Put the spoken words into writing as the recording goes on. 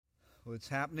Well, it's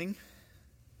happening.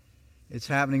 It's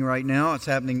happening right now. It's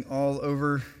happening all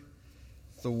over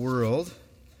the world.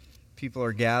 People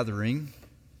are gathering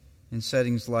in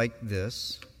settings like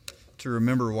this to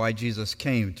remember why Jesus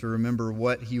came, to remember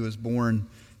what he was born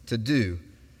to do.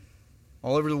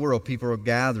 All over the world, people are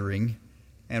gathering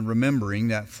and remembering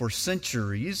that for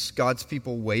centuries, God's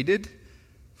people waited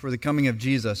for the coming of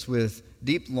Jesus with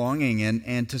deep longing and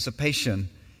anticipation.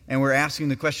 And we're asking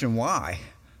the question, why?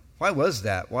 Why was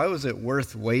that? Why was it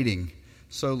worth waiting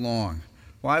so long?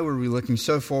 Why were we looking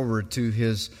so forward to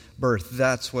his birth?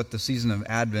 That's what the season of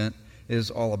Advent is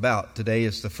all about. Today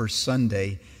is the first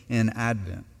Sunday in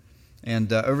Advent.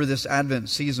 And over this Advent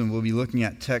season, we'll be looking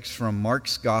at texts from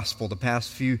Mark's Gospel. The past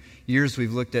few years,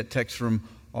 we've looked at texts from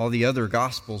all the other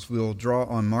Gospels. We'll draw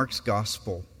on Mark's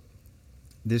Gospel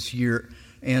this year.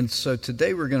 And so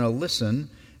today we're going to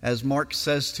listen as Mark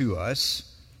says to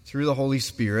us through the Holy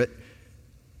Spirit.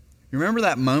 You remember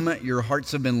that moment your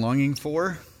hearts have been longing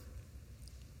for?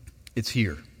 It's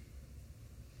here.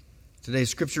 Today's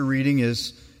scripture reading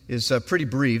is pretty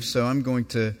brief, so I'm going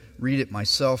to read it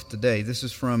myself today. This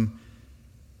is from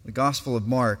the Gospel of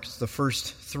Mark. It's the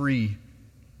first 3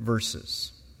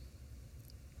 verses.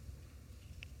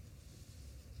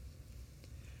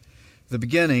 The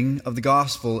beginning of the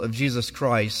gospel of Jesus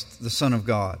Christ, the Son of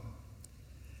God.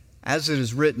 As it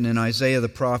is written in Isaiah the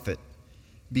prophet,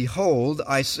 "Behold,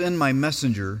 I send my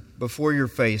messenger before your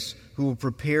face, who will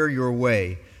prepare your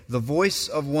way, the voice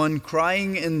of one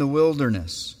crying in the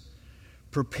wilderness,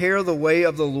 prepare the way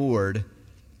of the Lord,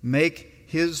 make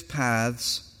his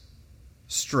paths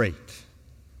straight."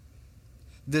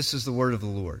 This is the word of the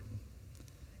Lord.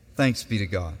 Thanks be to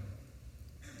God.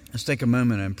 Let's take a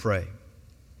moment and pray.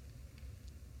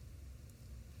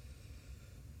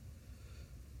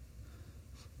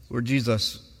 Lord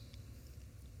Jesus,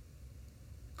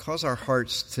 cause our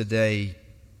hearts today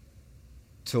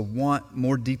to want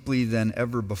more deeply than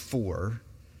ever before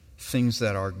things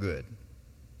that are good.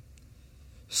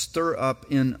 Stir up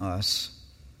in us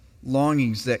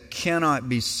longings that cannot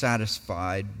be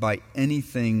satisfied by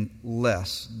anything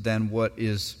less than what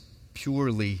is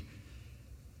purely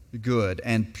good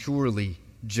and purely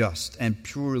just and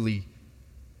purely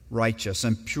righteous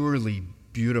and purely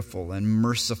beautiful and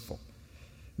merciful.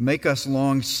 Make us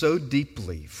long so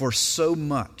deeply for so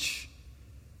much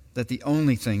that the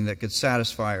only thing that could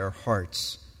satisfy our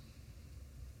hearts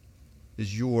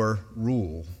is your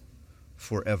rule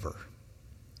forever.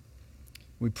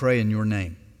 We pray in your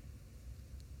name.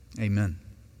 Amen.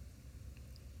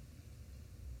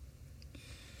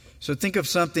 So think of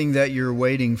something that you're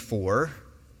waiting for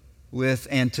with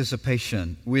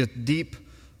anticipation, with deep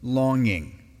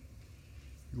longing.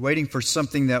 You're waiting for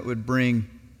something that would bring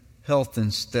health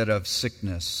instead of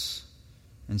sickness,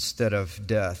 instead of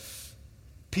death,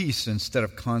 peace instead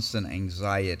of constant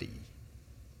anxiety,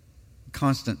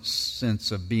 constant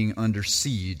sense of being under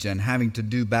siege and having to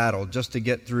do battle just to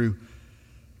get through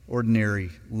ordinary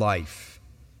life.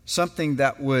 Something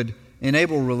that would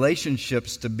enable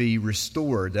relationships to be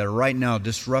restored that are right now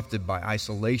disrupted by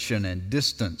isolation and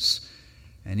distance,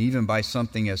 and even by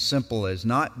something as simple as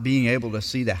not being able to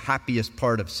see the happiest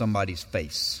part of somebody's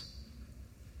face.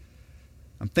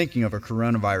 I'm thinking of a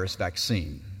coronavirus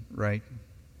vaccine, right?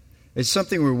 It's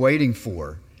something we're waiting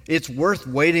for. It's worth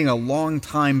waiting a long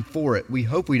time for it. We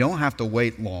hope we don't have to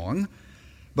wait long,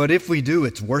 but if we do,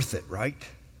 it's worth it, right?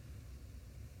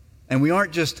 And we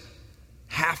aren't just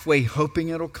halfway hoping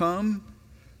it'll come.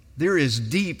 There is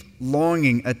deep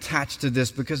longing attached to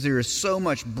this because there is so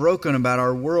much broken about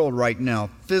our world right now.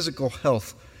 Physical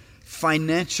health,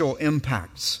 financial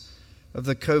impacts of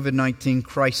the COVID-19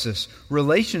 crisis,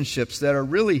 relationships that are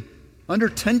really under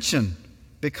tension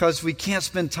because we can't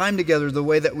spend time together the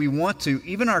way that we want to.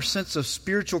 Even our sense of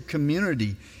spiritual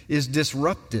community is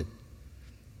disrupted.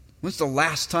 When's the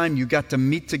last time you got to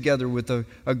meet together with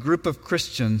a group of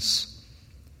Christians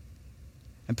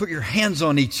and put your hands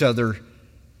on each other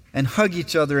and hug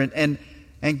each other and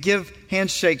give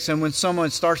handshakes? And when someone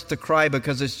starts to cry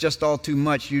because it's just all too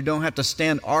much, you don't have to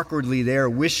stand awkwardly there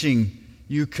wishing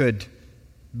you could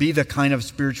be the kind of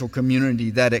spiritual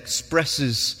community that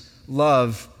expresses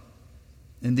love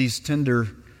in these tender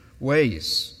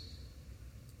ways.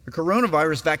 The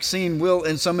coronavirus vaccine will,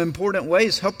 in some important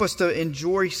ways, help us to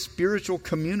enjoy spiritual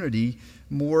community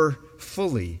more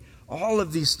fully. All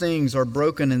of these things are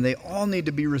broken and they all need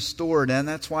to be restored, and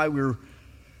that's why we're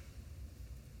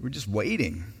just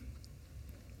waiting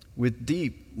with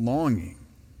deep longing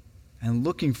and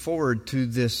looking forward to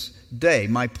this day.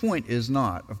 My point is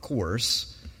not, of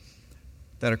course,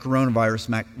 that a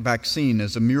coronavirus vaccine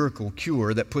is a miracle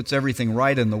cure that puts everything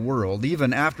right in the world.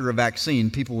 Even after a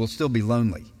vaccine, people will still be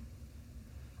lonely.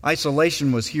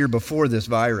 Isolation was here before this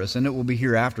virus, and it will be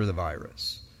here after the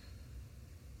virus.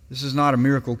 This is not a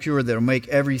miracle cure that will make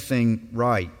everything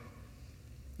right.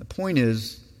 The point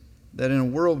is that in a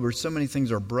world where so many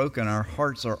things are broken, our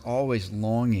hearts are always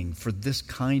longing for this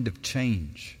kind of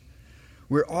change.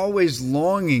 We're always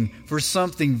longing for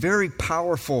something very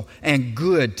powerful and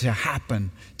good to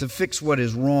happen to fix what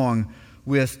is wrong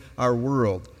with our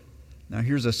world. Now,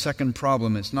 here's a second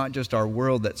problem. It's not just our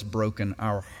world that's broken,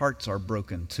 our hearts are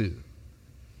broken too.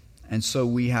 And so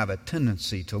we have a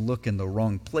tendency to look in the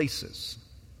wrong places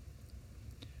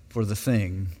for the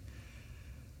thing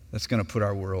that's going to put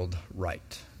our world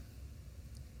right.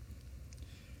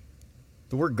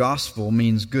 The word gospel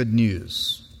means good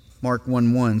news. Mark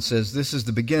 1:1 says, "This is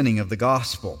the beginning of the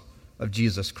gospel of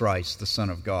Jesus Christ, the Son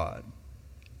of God."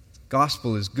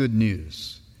 Gospel is good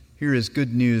news. Here is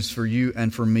good news for you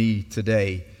and for me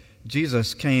today.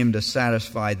 Jesus came to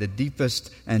satisfy the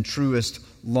deepest and truest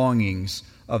longings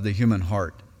of the human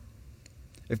heart.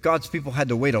 If God's people had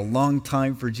to wait a long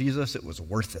time for Jesus, it was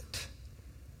worth it.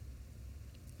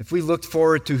 If we looked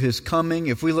forward to His coming,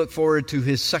 if we look forward to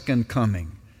His second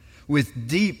coming, with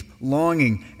deep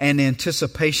longing and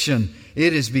anticipation,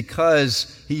 it is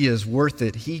because He is worth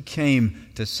it. He came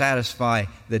to satisfy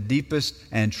the deepest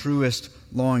and truest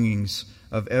longings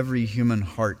of every human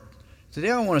heart.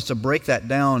 Today I want us to break that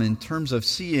down in terms of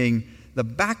seeing the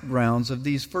backgrounds of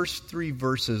these first 3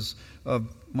 verses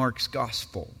of Mark's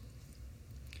Gospel.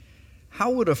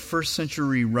 How would a first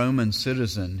century Roman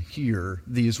citizen hear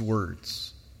these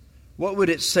words? What would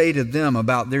it say to them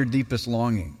about their deepest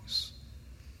longings?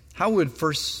 How would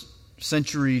first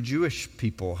century Jewish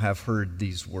people have heard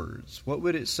these words? What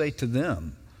would it say to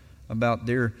them about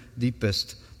their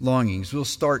deepest longings? We'll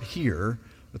start here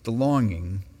with the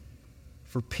longing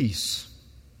for peace.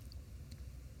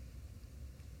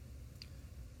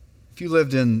 If you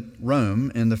lived in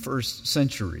Rome in the first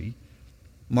century,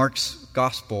 Mark's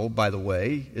gospel, by the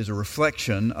way, is a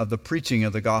reflection of the preaching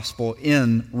of the gospel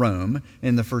in Rome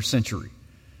in the first century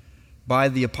by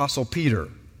the Apostle Peter.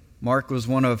 Mark was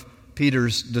one of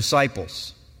Peter's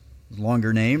disciples.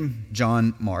 Longer name,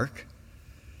 John Mark.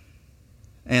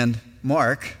 And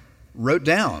Mark wrote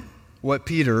down what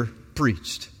Peter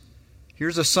preached.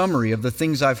 Here's a summary of the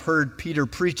things I've heard Peter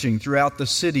preaching throughout the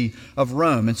city of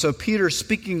Rome. And so Peter's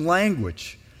speaking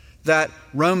language that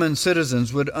Roman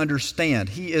citizens would understand.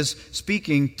 He is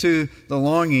speaking to the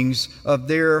longings of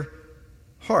their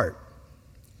heart.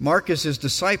 Mark is his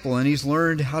disciple, and he's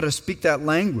learned how to speak that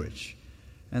language.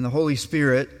 And the Holy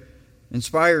Spirit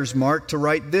inspires Mark to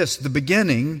write this, the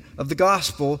beginning of the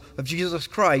gospel of Jesus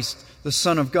Christ, the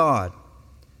Son of God.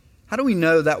 How do we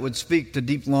know that would speak to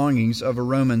deep longings of a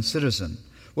Roman citizen?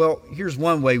 Well, here's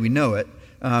one way we know it.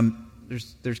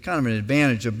 There's kind of an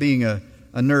advantage of being a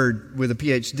nerd with a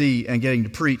PhD and getting to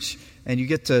preach, and you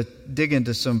get to dig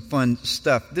into some fun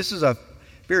stuff. This is a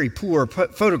very poor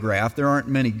photograph. There aren't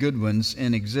many good ones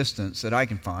in existence that I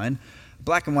can find. A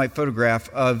black and white photograph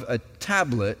of a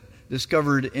tablet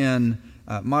discovered in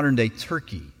modern-day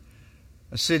Turkey,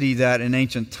 a city that in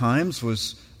ancient times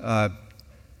was a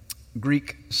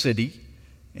Greek city,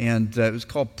 and it was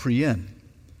called Priene.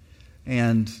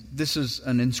 And this is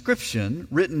an inscription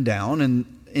written down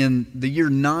in the year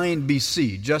 9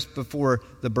 BC, just before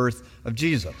the birth of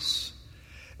Jesus.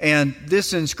 And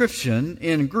this inscription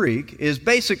in Greek is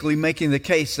basically making the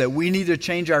case that we need to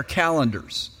change our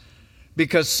calendars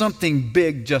because something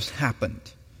big just happened.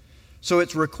 So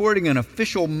it's recording an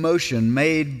official motion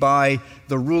made by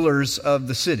the rulers of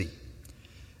the city.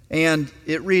 And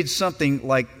it reads something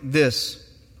like this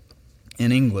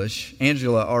in English.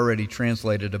 Angela already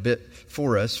translated a bit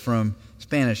for us from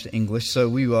Spanish to English, so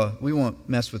we won't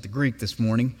mess with the Greek this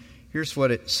morning. Here's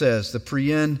what it says, the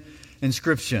Priene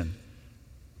inscription.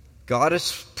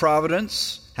 Goddess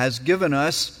Providence has given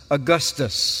us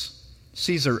Augustus.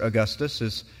 Caesar Augustus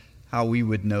is how we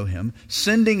would know him,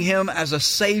 sending him as a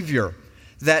savior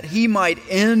that he might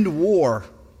end war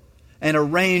and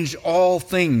arrange all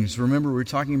things. Remember, we're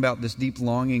talking about this deep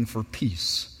longing for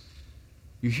peace.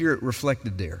 You hear it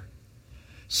reflected there.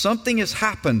 Something has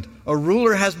happened. A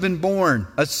ruler has been born,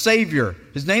 a savior.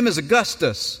 His name is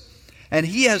Augustus. And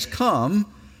he has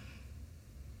come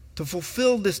to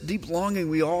fulfill this deep longing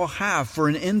we all have for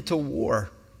an end to war,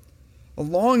 a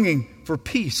longing for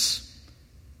peace.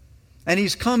 And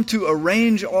he's come to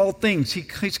arrange all things.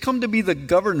 He's come to be the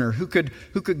governor who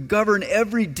could govern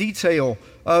every detail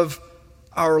of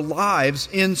our lives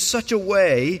in such a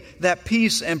way that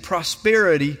peace and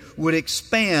prosperity would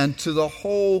expand to the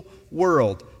whole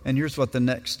world. And here's what the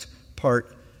next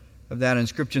part of that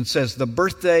inscription says. The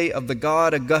birthday of the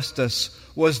god Augustus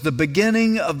was the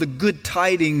beginning of the good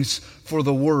tidings for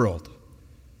the world.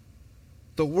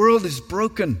 The world is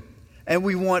broken, and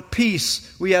we want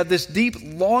peace. We have this deep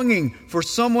longing for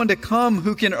someone to come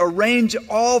who can arrange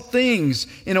all things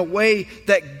in a way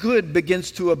that good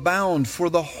begins to abound for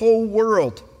the whole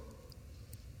world.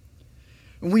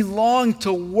 And we long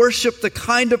to worship the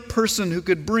kind of person who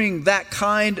could bring that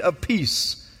kind of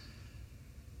peace.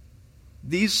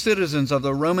 These citizens of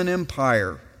the Roman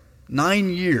Empire,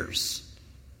 9 years,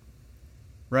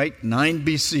 right? 9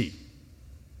 BC.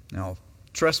 Now,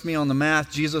 trust me on the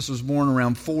math, Jesus was born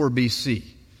around 4 BC.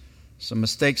 Some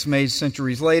mistakes made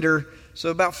centuries later. So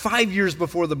about 5 years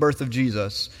before the birth of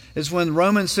Jesus is when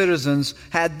Roman citizens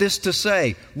had this to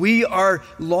say: we are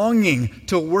longing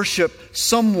to worship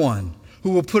someone who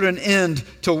will put an end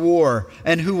to war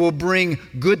and who will bring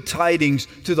good tidings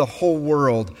to the whole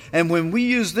world. And when we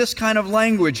use this kind of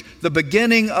language, the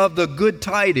beginning of the good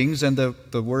tidings, and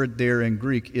the word there in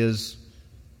Greek is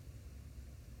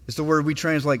the word we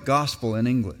translate gospel in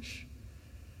English.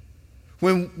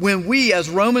 When we as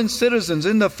Roman citizens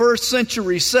in the first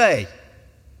century say,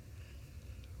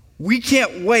 we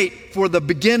can't wait for the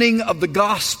beginning of the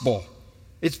gospel,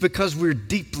 it's because we're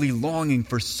deeply longing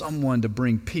for someone to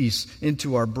bring peace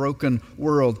into our broken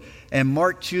world. And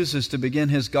Mark chooses to begin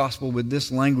his gospel with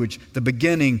this language, the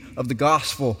beginning of the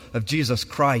gospel of Jesus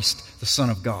Christ, the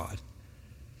Son of God.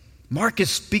 Mark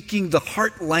is speaking the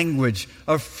heart language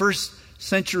of first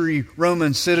century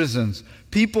Roman citizens,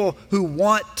 people who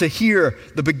want to hear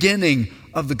the beginning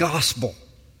of the gospel.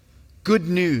 Good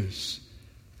news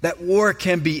that war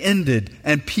can be ended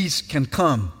and peace can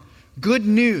come. Good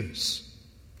news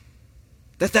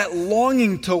that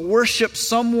longing to worship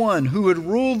someone who would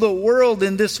rule the world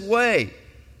in this way,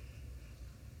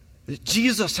 that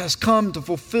Jesus has come to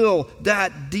fulfill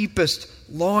that deepest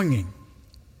longing.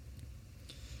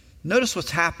 Notice what's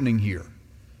happening here.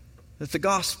 That the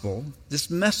gospel,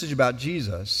 this message about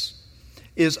Jesus,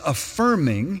 is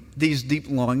affirming these deep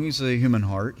longings of the human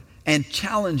heart and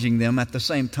challenging them at the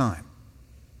same time.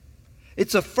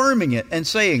 It's affirming it and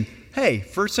saying, hey,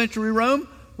 first century Rome,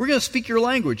 we're going to speak your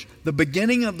language. The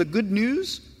beginning of the good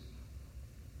news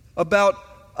about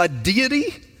a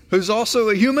deity who's also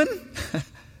a human,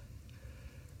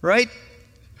 right?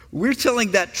 We're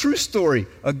telling that true story.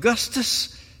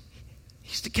 Augustus,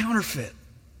 he's the counterfeit.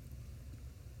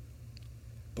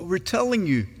 But we're telling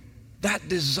you that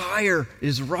desire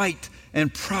is right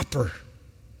and proper.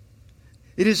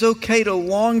 It is okay to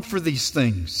long for these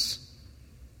things.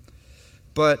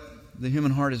 But the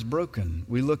human heart is broken.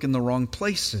 We look in the wrong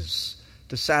places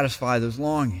to satisfy those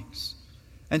longings.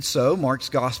 And so Mark's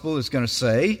gospel is going to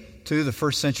say to the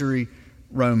first century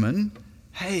Roman,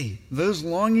 hey, those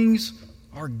longings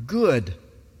are good.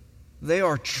 They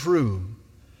are true.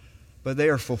 But they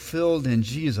are fulfilled in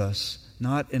Jesus,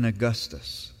 not in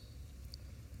Augustus.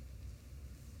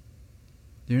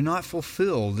 They're not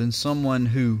fulfilled in someone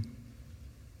who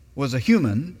was a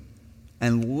human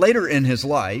and later in his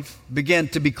life began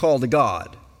to be called a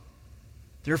God.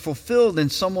 They're fulfilled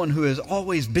in someone who has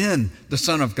always been the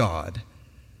Son of God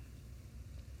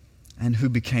and who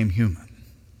became human.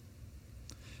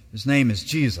 His name is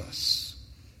Jesus,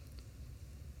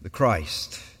 the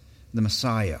Christ, the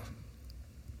Messiah.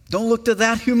 Don't look to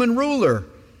that human ruler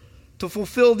to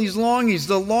fulfill these longings.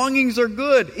 The longings are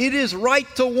good. It is right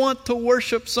to want to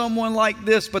worship someone like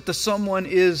this, but the someone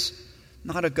is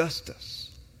not Augustus.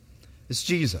 It's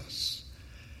Jesus.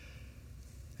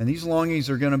 And these longings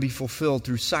are going to be fulfilled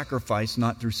through sacrifice,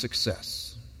 not through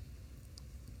success.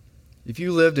 If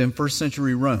you lived in first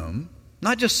century Rome,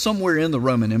 not just somewhere in the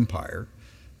Roman Empire,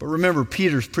 but remember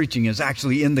Peter's preaching is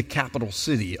actually in the capital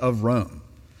city of Rome,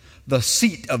 the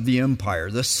seat of the empire,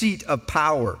 the seat of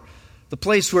power, the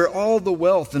place where all the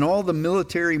wealth and all the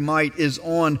military might is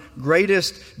on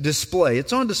greatest display.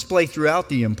 It's on display throughout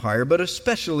the empire, but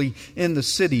especially in the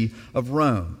city of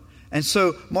Rome. And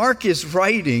so Mark is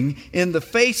writing in the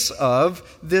face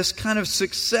of this kind of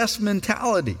success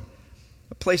mentality,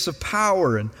 a place of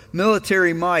power and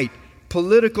military might,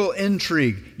 political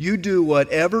intrigue. You do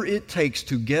whatever it takes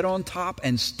to get on top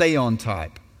and stay on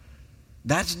top.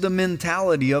 That's the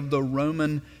mentality of the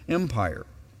Roman Empire.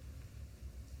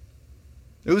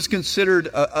 It was considered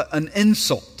an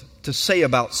insult to say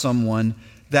about someone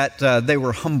that they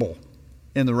were humble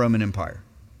in the Roman Empire.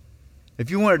 If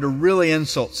you wanted to really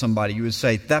insult somebody, you would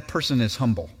say, that person is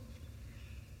humble.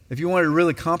 If you wanted to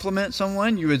really compliment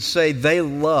someone, you would say, they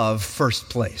love first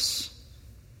place.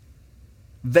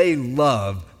 They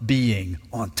love being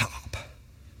on top.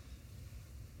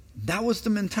 That was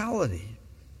the mentality.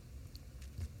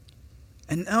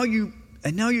 And now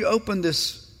you open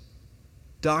this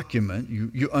document,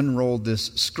 you unroll this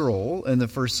scroll in the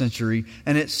first century,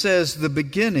 and it says the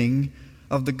beginning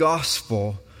of the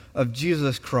gospel of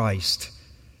Jesus Christ.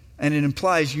 And it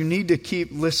implies you need to keep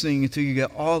listening until you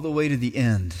get all the way to the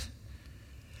end.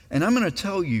 And I'm going to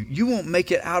tell you, you won't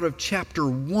make it out of chapter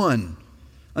 1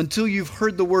 until you've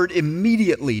heard the word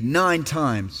immediately 9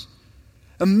 times.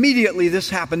 Immediately this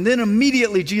happened. Then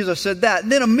immediately Jesus said that.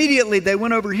 And then immediately they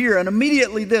went over here. And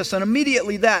immediately this. And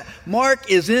immediately that. Mark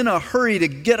is in a hurry to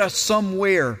get us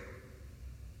somewhere.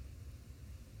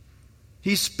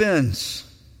 He spends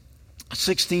a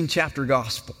 16-chapter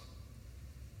gospel.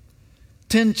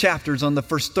 10 chapters on the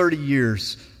first 30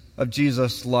 years of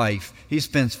Jesus' life. He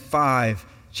spends 5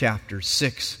 chapters,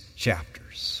 6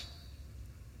 chapters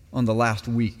on the last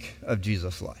week of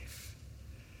Jesus' life.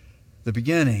 The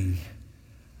beginning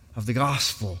of the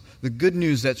gospel, the good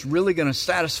news that's really going to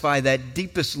satisfy that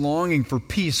deepest longing for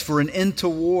peace, for an end to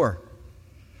war,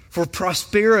 for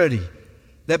prosperity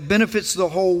that benefits the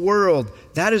whole world.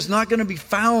 That is not going to be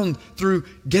found through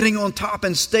getting on top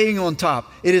and staying on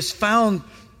top. It is found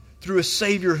through a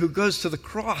Savior who goes to the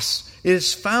cross. It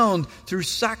is found through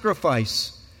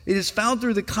sacrifice. It is found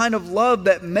through the kind of love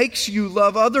that makes you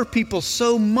love other people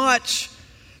so much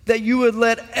that you would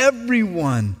let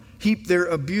everyone heap their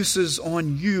abuses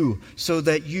on you so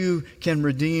that you can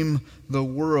redeem the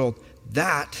world.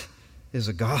 That is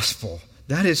a gospel.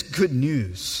 That is good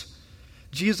news.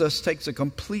 Jesus takes a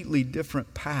completely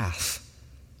different path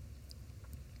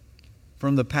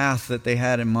from the path that they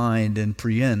had in mind in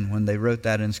Priene when they wrote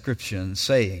that inscription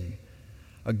saying,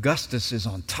 Augustus is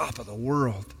on top of the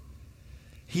world.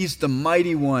 He's the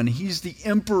mighty one. He's the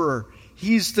emperor.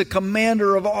 He's the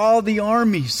commander of all the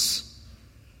armies.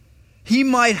 He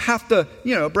might have to,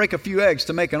 break a few eggs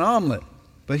to make an omelet,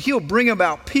 but he'll bring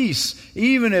about peace,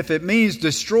 even if it means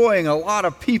destroying a lot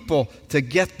of people to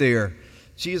get there.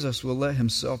 Jesus will let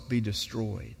himself be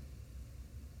destroyed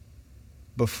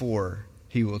before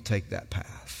he will take that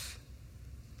path.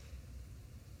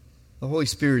 The Holy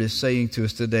Spirit is saying to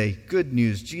us today, good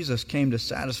news, Jesus came to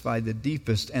satisfy the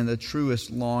deepest and the truest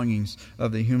longings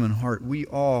of the human heart. We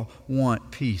all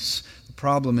want peace. The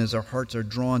problem is our hearts are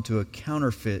drawn to a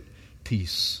counterfeit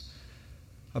peace.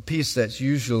 A peace that's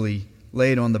usually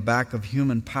laid on the back of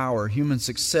human power, human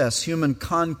success, human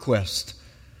conquest.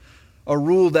 A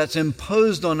rule that's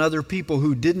imposed on other people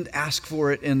who didn't ask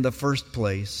for it in the first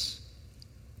place.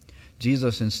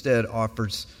 Jesus instead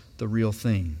offers the real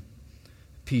thing.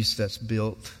 Peace that's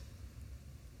built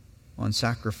on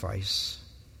sacrifice,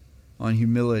 on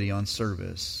humility, on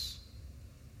service,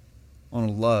 on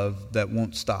a love that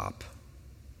won't stop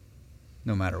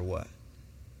no matter what.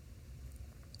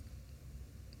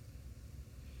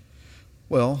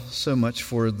 Well, so much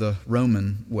for the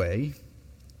Roman way.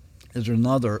 There's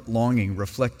another longing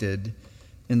reflected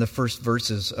in the first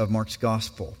verses of Mark's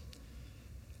gospel.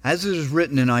 As it is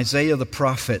written in Isaiah the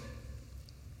prophet,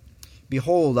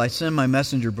 Behold, I send my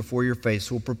messenger before your face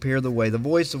who will prepare the way, the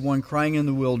voice of one crying in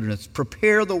the wilderness,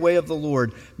 prepare the way of the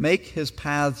Lord, make his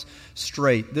paths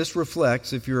straight. This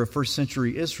reflects, if you're a first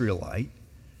century Israelite,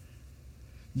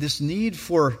 this need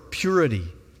for purity,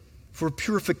 for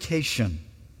purification.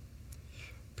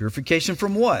 Purification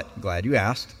from what? Glad you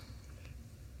asked.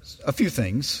 A few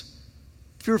things.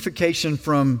 Purification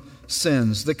from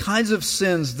sins, the kinds of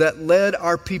sins that led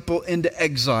our people into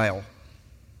exile.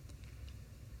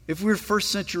 If we're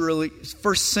first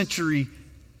century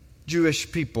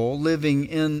Jewish people living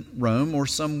in Rome or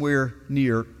somewhere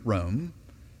near Rome,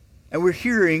 and we're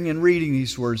hearing and reading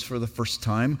these words for the first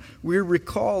time, we're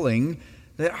recalling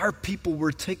that our people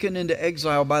were taken into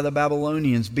exile by the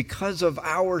Babylonians because of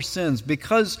our sins,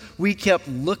 because we kept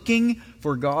looking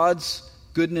for God's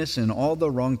goodness in all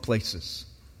the wrong places,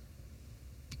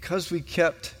 because we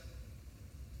kept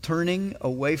turning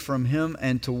away from Him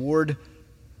and toward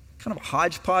kind of a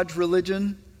hodgepodge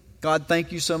religion. God,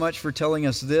 thank you so much for telling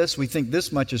us this. We think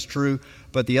this much is true,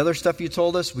 but the other stuff you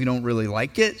told us, we don't really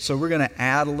like it. So we're going to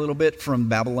add a little bit from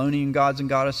Babylonian gods and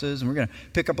goddesses, and we're going to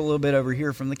pick up a little bit over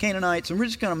here from the Canaanites, and we're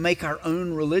just going to make our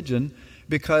own religion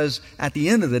because at the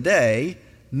end of the day,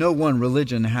 no one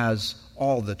religion has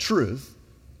all the truth.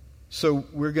 So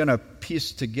we're going to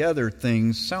piece together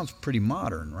things. Sounds pretty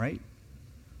modern, right?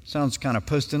 Sounds kind of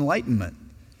post-Enlightenment.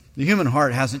 The human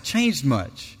heart hasn't changed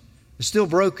much. It's still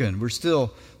broken. We're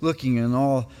still looking in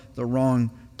all the wrong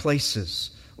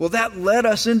places. Well, that led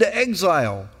us into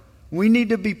exile. We need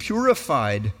to be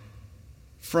purified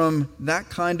from that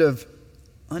kind of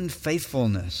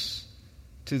unfaithfulness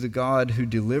to the God who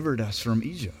delivered us from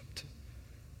Egypt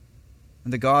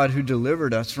and the God who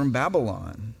delivered us from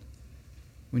Babylon.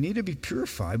 We need to be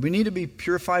purified. We need to be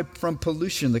purified from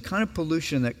pollution, the kind of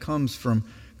pollution that comes from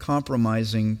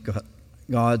compromising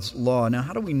God's law. Now,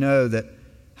 how do we know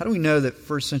that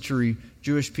first century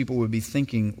Jewish people would be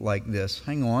thinking like this?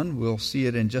 Hang on, we'll see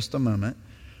it in just a moment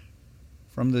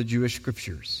from the Jewish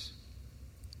scriptures,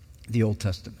 the Old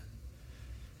Testament.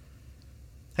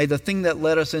 Hey, the thing that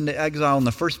led us into exile in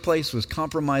the first place was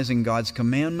compromising God's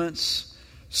commandments.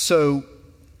 So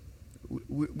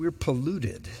we're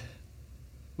polluted.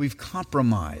 We've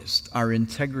compromised our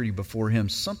integrity before Him.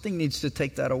 Something needs to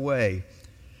take that away.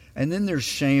 And then there's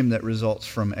shame that results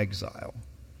from exile.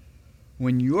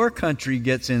 When your country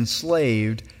gets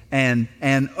enslaved and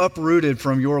uprooted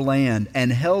from your land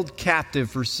and held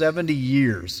captive for 70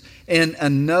 years in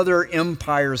another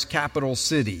empire's capital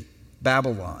city,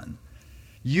 Babylon,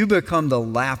 you become the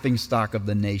laughingstock of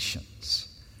the nations.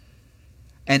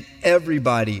 And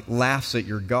everybody laughs at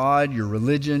your God, your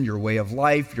religion, your way of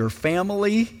life, your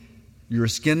family, your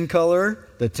skin color,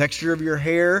 the texture of your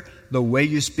hair, the way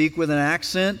you speak with an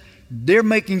accent. They're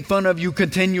making fun of you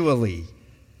continually.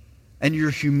 And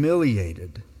you're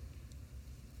humiliated.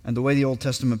 And the way the Old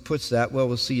Testament puts that, well,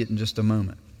 we'll see it in just a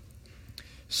moment.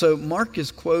 So Mark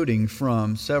is quoting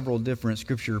from several different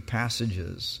scripture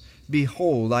passages.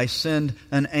 Behold, I send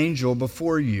an angel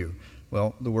before you.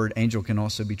 Well, the word angel can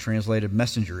also be translated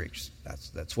messenger.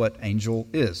 That's what angel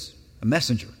is, a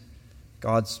messenger,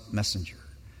 God's messenger.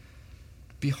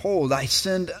 Behold, I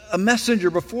send a messenger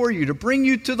before you to bring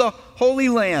you to the Holy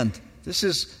Land. This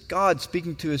is God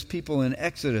speaking to His people in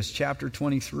Exodus chapter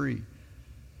 23.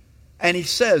 And He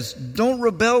says, don't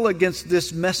rebel against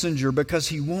this messenger because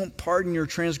he won't pardon your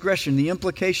transgression. The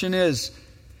implication is,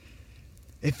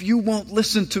 if you won't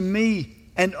listen to me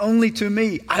and only to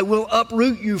me, I will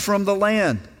uproot you from the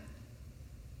land.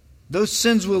 Those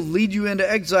sins will lead you into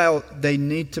exile. They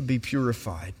need to be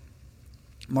purified.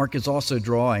 Mark is also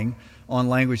drawing on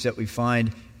language that we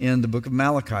find in the book of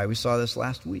Malachi. We saw this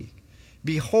last week.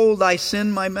 Behold, I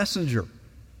send my messenger,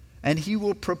 and he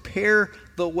will prepare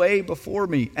the way before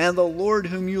me. And the Lord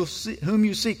whom you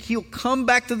seek, He'll come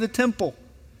back to the temple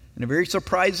in a very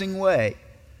surprising way.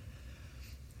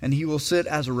 And He will sit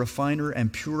as a refiner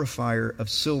and purifier of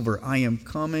silver. I am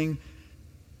coming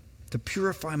to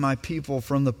purify my people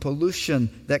from the pollution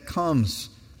that comes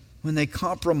when they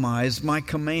compromise my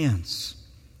commands.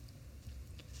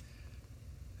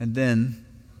 And then,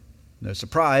 no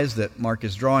surprise that Mark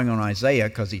is drawing on Isaiah,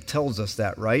 because he tells us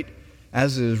that, right?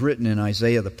 As it is written in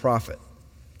Isaiah the prophet.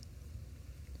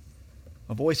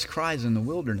 A voice cries in the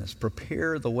wilderness,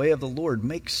 prepare the way of the Lord,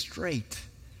 make straight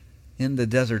in the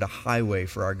desert a highway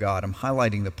for our God. I'm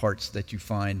highlighting the parts that you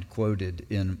find quoted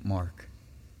in Mark.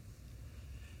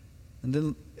 And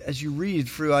then as you read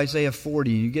through Isaiah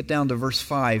 40, you get down to verse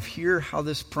 5, hear how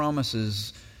this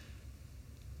promises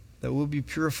that we'll be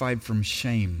purified from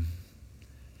shame.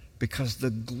 Because the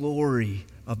glory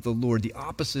of the Lord, the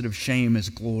opposite of shame is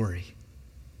glory,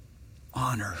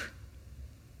 honor.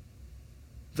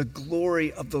 The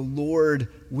glory of the Lord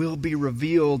will be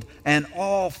revealed, and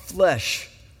all flesh,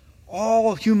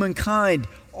 all humankind,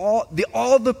 all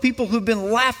the people who've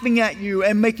been laughing at you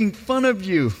and making fun of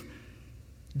you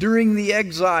during the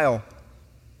exile,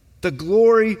 the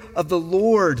glory of the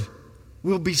Lord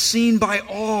will be seen by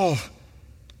all,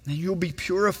 and you'll be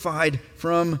purified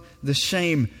from the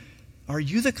shame. Are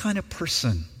you the kind of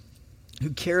person who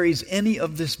carries any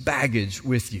of this baggage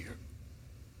with you?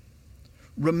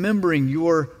 Remembering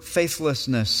your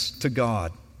faithlessness to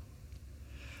God.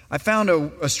 I found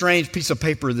a strange piece of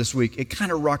paper this week. It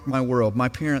kind of rocked my world. My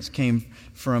parents came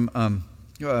from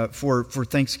for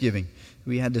Thanksgiving.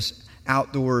 We had this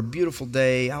outdoor, beautiful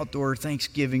day, outdoor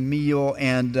Thanksgiving meal.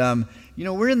 And,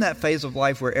 we're in that phase of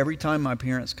life where every time my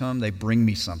parents come, they bring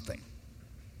me something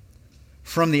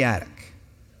from the attic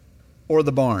or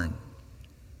the barn.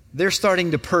 They're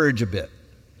starting to purge a bit.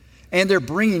 And they're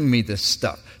bringing me this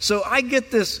stuff. So I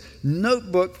get this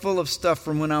notebook full of stuff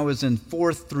from when I was in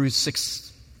 4th through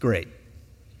 6th grade.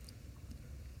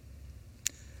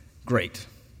 Great.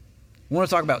 I want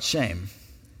to talk about shame,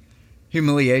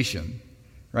 humiliation,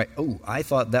 right? Oh, I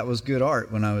thought that was good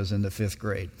art when I was in the 5th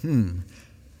grade.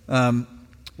 Well,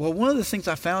 one of the things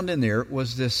I found in there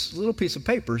was this little piece of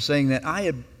paper saying that I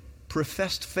had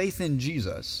professed faith in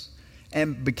Jesus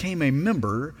and became a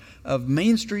member of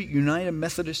Main Street United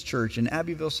Methodist Church in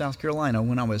Abbeville, South Carolina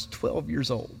when I was 12 years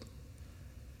old.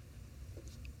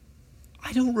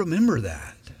 I don't remember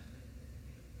that.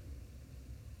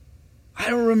 I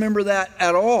don't remember that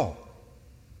at all.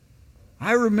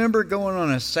 I remember going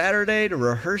on a Saturday to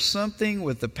rehearse something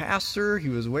with the pastor. He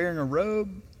was wearing a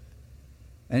robe.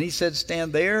 And he said,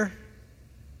 stand there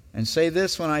and say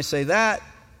this when I say that.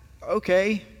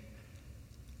 Okay.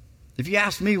 If you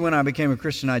asked me when I became a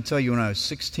Christian, I'd tell you when I was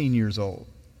 16 years old.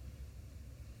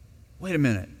 Wait a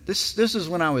minute. This is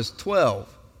when I was 12.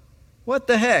 What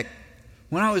the heck?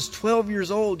 When I was 12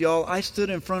 years old, y'all, I stood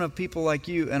in front of people like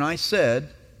you and I said,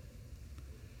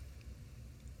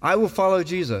 I will follow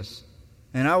Jesus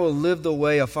and I will live the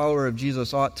way a follower of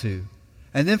Jesus ought to.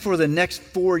 And then for the next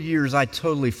 4 years, I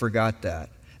totally forgot that.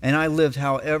 And I lived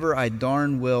however I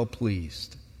darn well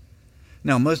pleased.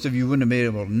 Now, most of you wouldn't have been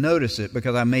able to notice it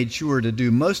because I made sure to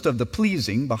do most of the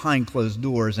pleasing behind closed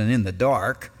doors and in the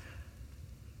dark.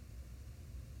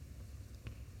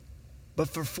 But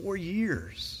for 4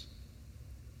 years,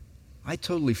 I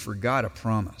totally forgot a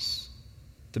promise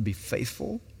to be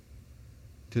faithful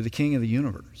to the King of the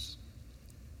universe.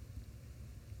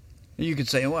 And you could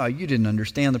say, well, you didn't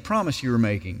understand the promise you were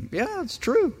making. Yeah, it's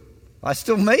true. I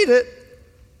still made it.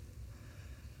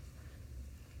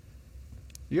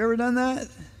 You ever done that?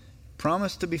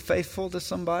 Promised to be faithful to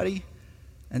somebody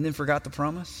and then forgot the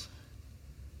promise?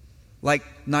 Like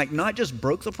not just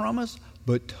broke the promise,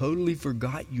 but totally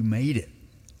forgot you made it.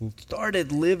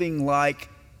 Started living like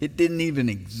it didn't even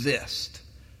exist.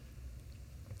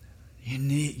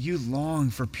 You long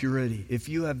for purity. If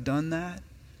you have done that,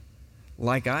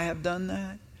 like I have done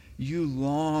that, you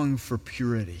long for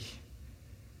purity.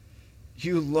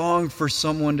 You long for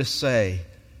someone to say,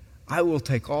 I will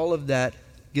take all of that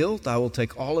guilt, I will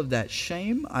take all of that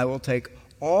shame, I will take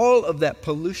all of that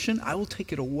pollution, I will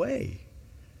take it away.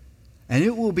 And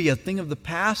it will be a thing of the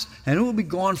past, and it will be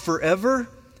gone forever.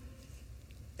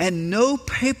 And no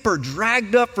paper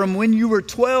dragged up from when you were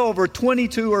 12 or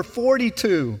 22 or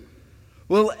 42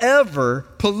 will ever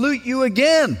pollute you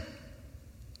again.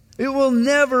 It will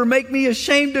never make me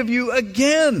ashamed of you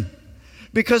again.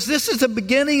 Because this is the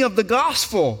beginning of the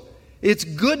gospel. It's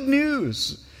good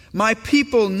news. My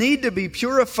people need to be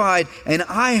purified, and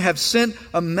I have sent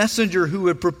a messenger who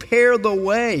would prepare the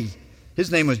way. His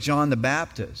name was John the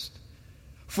Baptist.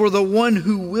 For the one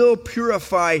who will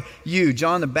purify you.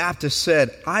 John the Baptist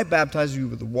said, I baptize you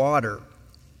with water.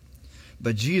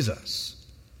 But Jesus,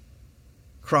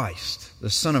 Christ, the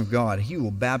Son of God, He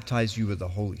will baptize you with the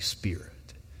Holy Spirit.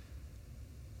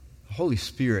 The Holy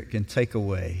Spirit can take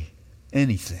away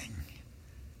anything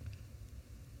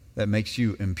that makes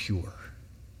you impure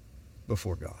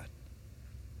before God.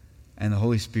 And the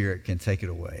Holy Spirit can take it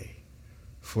away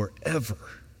forever.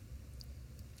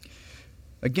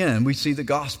 Again, we see the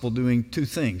gospel doing two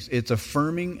things. It's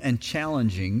affirming and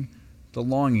challenging the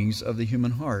longings of the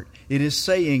human heart. It is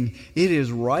saying it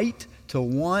is right to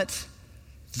want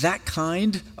that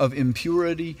kind of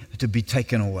impurity to be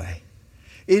taken away.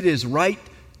 It is right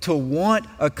to want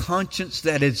a conscience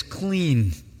that is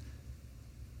clean.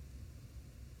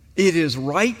 It is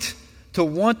right to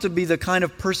want to be the kind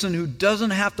of person who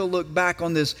doesn't have to look back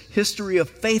on this history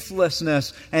of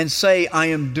faithlessness and say, I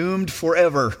am doomed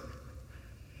forever.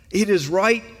 It is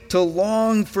right to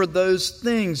long for those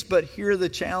things, but here are the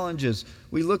challenges.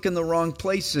 We look in the wrong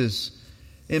places.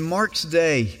 In Mark's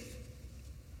day,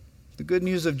 the good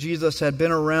news of Jesus had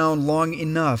been around long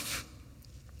enough,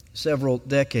 several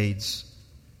decades.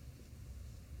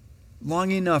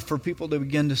 Long enough for people to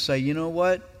begin to say, you know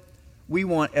what? We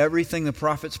want everything the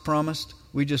prophets promised.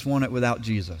 We just want it without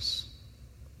Jesus.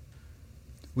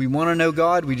 We want to know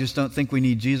God. We just don't think we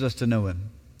need Jesus to know Him.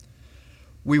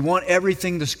 We want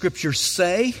everything the Scriptures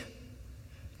say,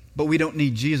 but we don't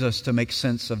need Jesus to make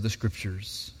sense of the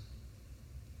Scriptures.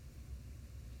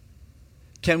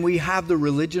 Can we have the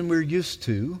religion we're used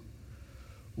to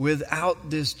without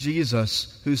this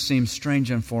Jesus who seems strange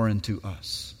and foreign to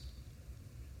us?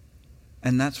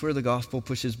 And that's where the gospel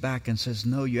pushes back and says,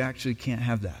 no, you actually can't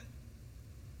have that.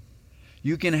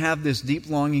 You can have this deep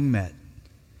longing met,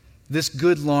 this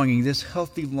good longing, this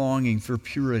healthy longing for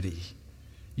purity.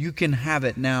 You can have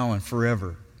it now and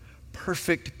forever.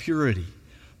 Perfect purity.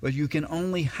 But you can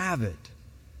only have it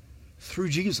through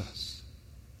Jesus.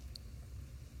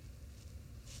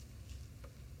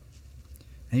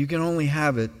 And you can only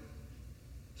have it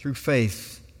through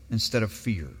faith instead of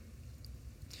fear.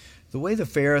 The way the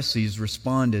Pharisees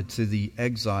responded to the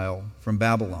exile from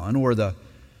Babylon, or the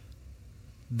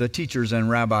teachers and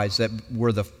rabbis that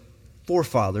were the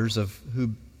forefathers of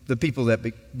the people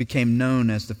that became known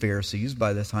as the Pharisees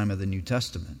by the time of the New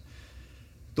Testament.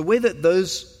 The way that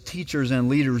those teachers and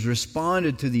leaders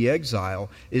responded to the exile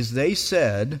is they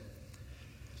said,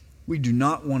 we do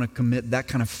not want to commit that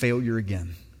kind of failure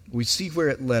again. We see where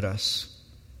it led us.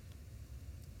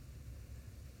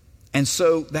 And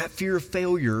so that fear of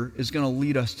failure is going to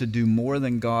lead us to do more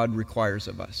than God requires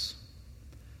of us.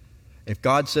 If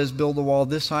God says build a wall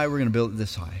this high, we're going to build it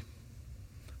this high.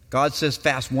 God says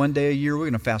fast one day a year, we're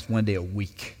going to fast one day a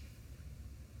week.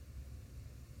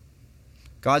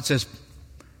 God says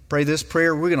pray this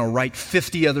prayer, we're going to write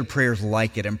 50 other prayers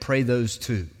like it and pray those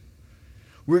too.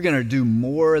 We're going to do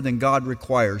more than God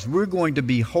requires. We're going to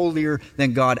be holier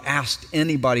than God asked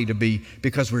anybody to be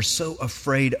because we're so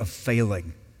afraid of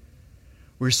failing.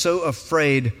 We're so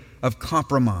afraid of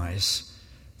compromise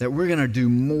that we're going to do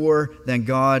more than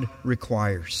God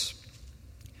requires.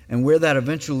 And where that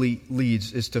eventually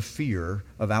leads is to fear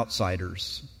of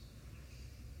outsiders.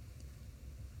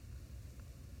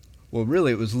 Well,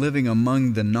 really, it was living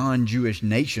among the non-Jewish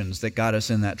nations that got us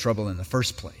in that trouble in the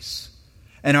first place.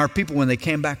 And our people, when they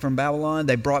came back from Babylon,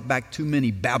 they brought back too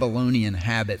many Babylonian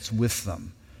habits with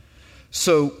them.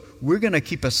 So we're going to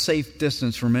keep a safe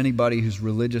distance from anybody who's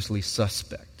religiously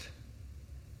suspect.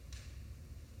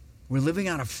 We're living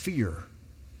out of fear.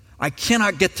 I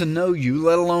cannot get to know you,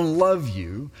 let alone love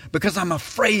you, because I'm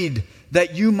afraid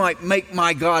that you might make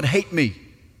my God hate me.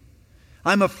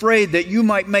 I'm afraid that you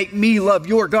might make me love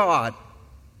your God.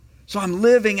 So I'm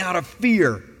living out of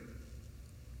fear.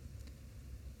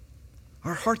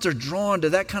 Our hearts are drawn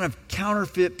to that kind of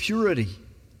counterfeit purity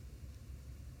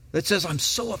that says, I'm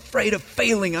so afraid of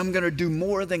failing, I'm going to do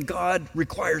more than God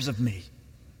requires of me.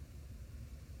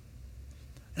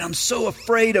 And I'm so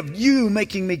afraid of you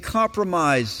making me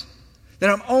compromise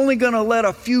that I'm only going to let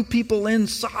a few people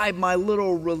inside my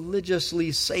little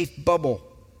religiously safe bubble.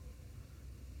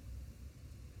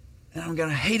 And I'm going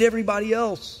to hate everybody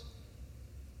else.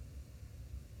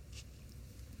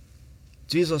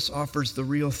 Jesus offers the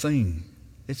real thing.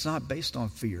 It's not based on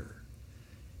fear.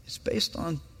 It's based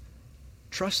on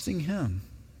trusting Him,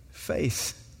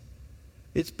 faith.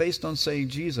 It's based on saying,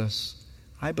 Jesus,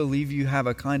 I believe you have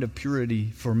a kind of purity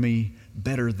for me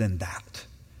better than that.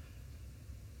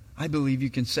 I believe you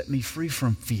can set me free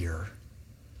from fear.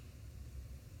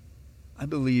 I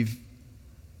believe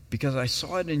because I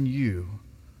saw it in you,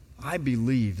 I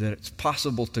believe that it's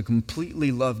possible to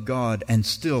completely love God and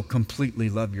still completely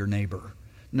love your neighbor,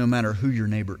 no matter who your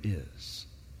neighbor is.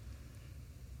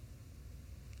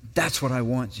 That's what I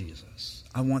want, Jesus.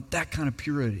 I want that kind of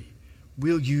purity.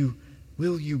 Will you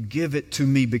give it to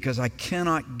me, because I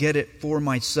cannot get it for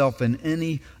myself in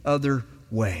any other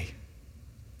way.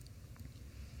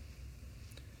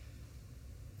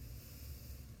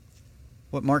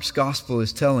 What Mark's gospel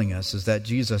is telling us is that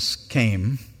Jesus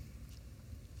came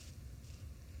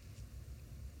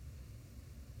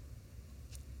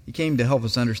He came to help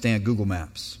us understand Google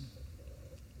Maps.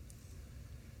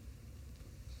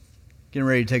 Getting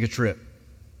ready to take a trip.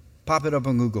 Pop it up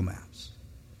on Google Maps.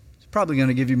 It's probably going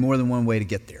to give you more than one way to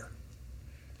get there.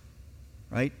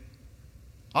 Right?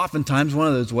 Oftentimes, one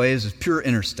of those ways is pure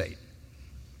interstate.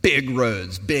 Big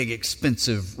roads, big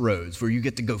expensive roads where you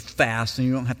get to go fast and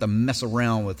you don't have to mess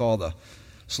around with all the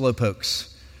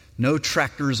slowpokes. No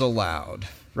tractors allowed,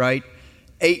 right?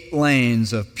 8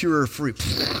 lanes of pure free,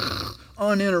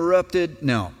 uninterrupted.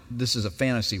 Now, this is a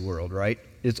fantasy world, right?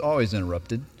 It's always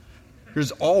interrupted.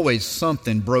 There's always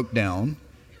something broke down.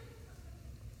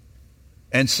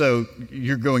 And so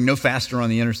you're going no faster on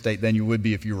the interstate than you would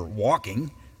be if you were walking.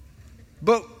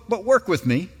 But work with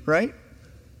me, right?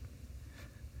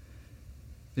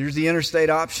 There's the interstate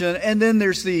option, and then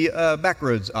there's the back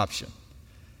roads option.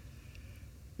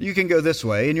 You can go this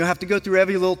way, and you'll have to go through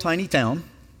every little tiny town.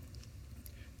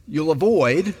 You'll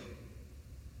avoid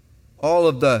all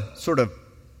of the sort of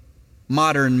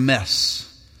modern mess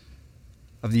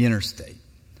of the interstate.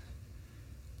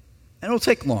 And it'll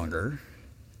take longer,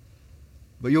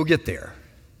 but you'll get there.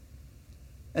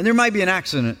 And there might be an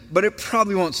accident, but it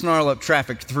probably won't snarl up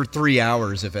traffic for 3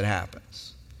 hours if it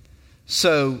happens.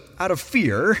 So, out of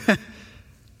fear, I'm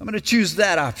going to choose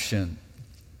that option.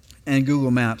 And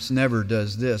Google Maps never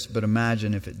does this, but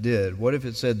imagine if it did. What if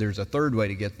it said there's a third way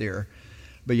to get there,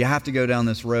 but you have to go down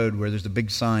this road where there's a big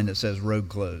sign that says road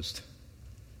closed?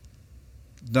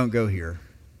 Don't go here.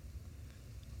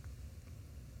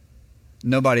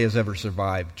 Nobody has ever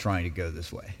survived trying to go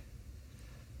this way.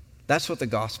 That's what the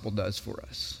gospel does for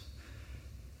us.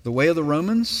 The way of the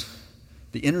Romans,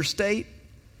 the interstate,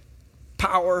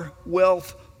 power,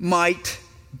 wealth, might,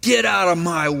 get out of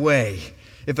my way.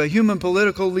 If a human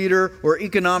political leader or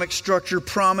economic structure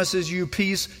promises you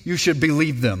peace, you should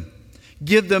believe them.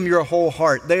 Give them your whole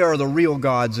heart. They are the real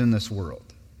gods in this world.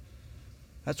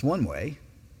 That's one way.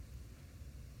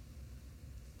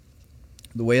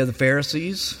 The way of the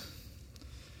Pharisees,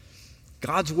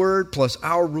 God's word plus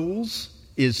our rules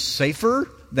is safer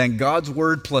than God's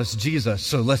word plus Jesus,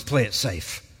 so let's play it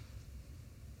safe.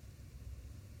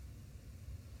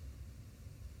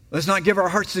 Let's not give our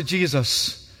hearts to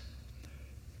Jesus,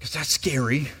 because that's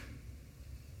scary.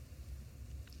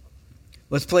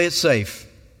 Let's play it safe.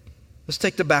 Let's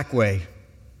take the back way.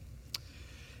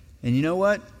 And you know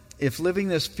what? If living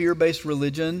this fear-based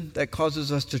religion that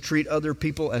causes us to treat other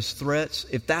people as threats,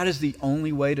 if that is the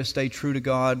only way to stay true to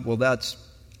God, well,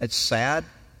 it's sad,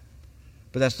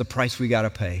 but that's the price we got to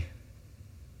pay.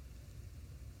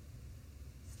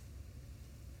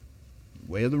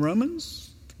 Way of the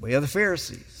Romans, way of the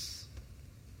Pharisees.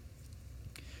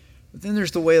 But then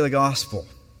there's the way of the gospel.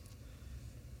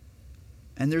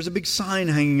 And there's a big sign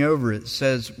hanging over it that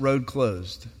says, road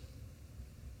closed.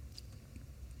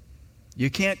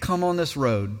 You can't come on this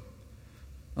road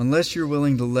unless you're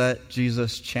willing to let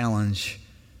Jesus challenge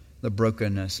the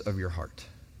brokenness of your heart.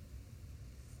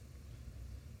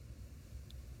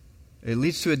 It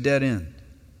leads to a dead end,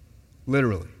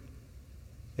 literally.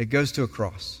 It goes to a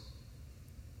cross.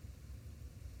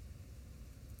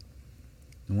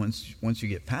 And once you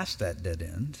get past that dead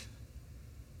end,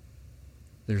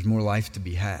 there's more life to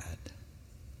be had.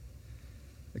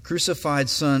 The crucified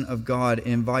Son of God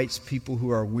invites people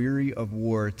who are weary of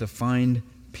war to find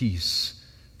peace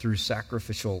through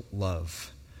sacrificial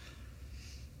love.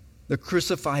 The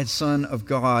crucified Son of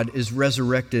God is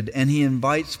resurrected, and he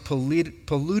invites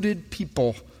polluted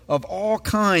people of all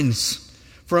kinds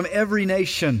from every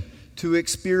nation to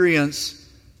experience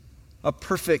a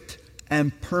perfect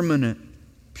and permanent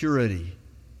purity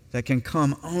that can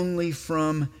come only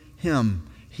from him.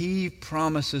 He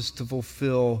promises to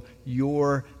fulfill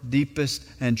your deepest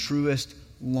and truest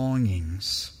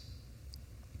longings.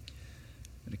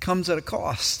 But it comes at a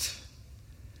cost.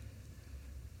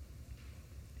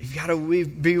 You've got to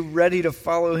be ready to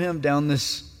follow him down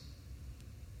this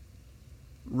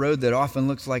road that often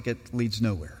looks like it leads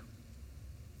nowhere.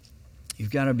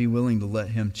 You've got to be willing to let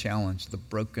him challenge the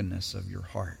brokenness of your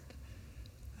heart.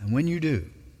 And when you do,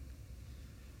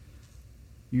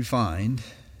 you find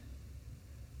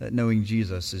that knowing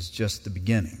Jesus is just the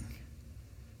beginning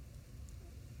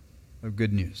of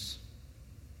good news.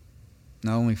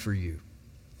 Not only for you,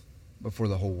 but for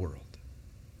the whole world.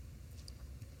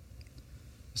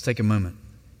 Let's take a moment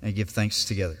and give thanks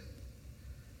together.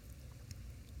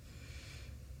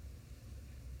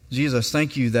 Jesus,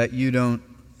 thank you that you don't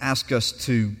ask us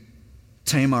to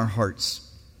tame our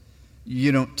hearts.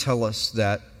 You don't tell us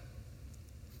that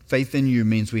faith in you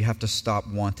means we have to stop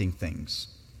wanting things.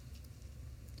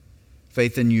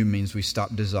 Faith in you means we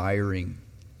stop desiring,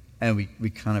 and we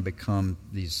kind of become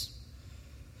these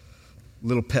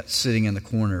little pets sitting in the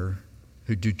corner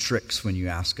who do tricks when you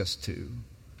ask us to.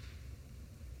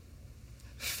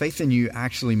 Faith in you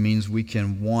actually means we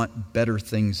can want better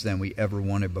things than we ever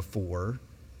wanted before,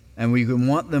 and we can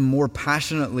want them more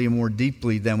passionately and more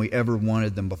deeply than we ever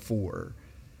wanted them before.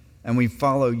 And we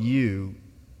follow you,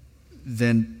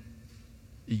 then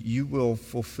you will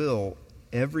fulfill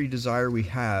every desire we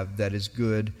have that is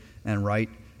good and right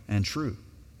and true.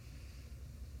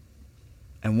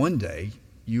 And one day,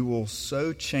 you will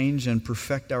so change and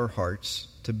perfect our hearts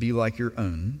to be like your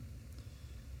own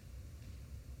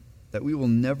that we will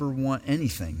never want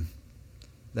anything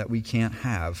that we can't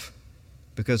have,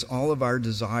 because all of our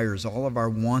desires, all of our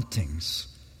wantings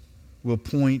will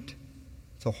point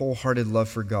to wholehearted love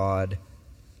for God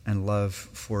and love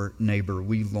for neighbor.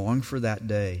 We long for that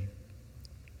day.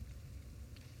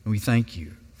 And we thank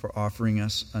you for offering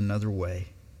us another way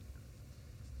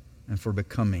and for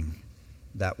becoming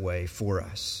that way for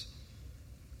us.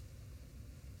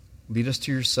 Lead us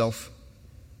to yourself.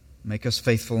 Make us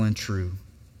faithful and true.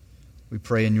 We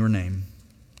pray in your name.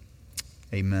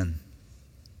 Amen.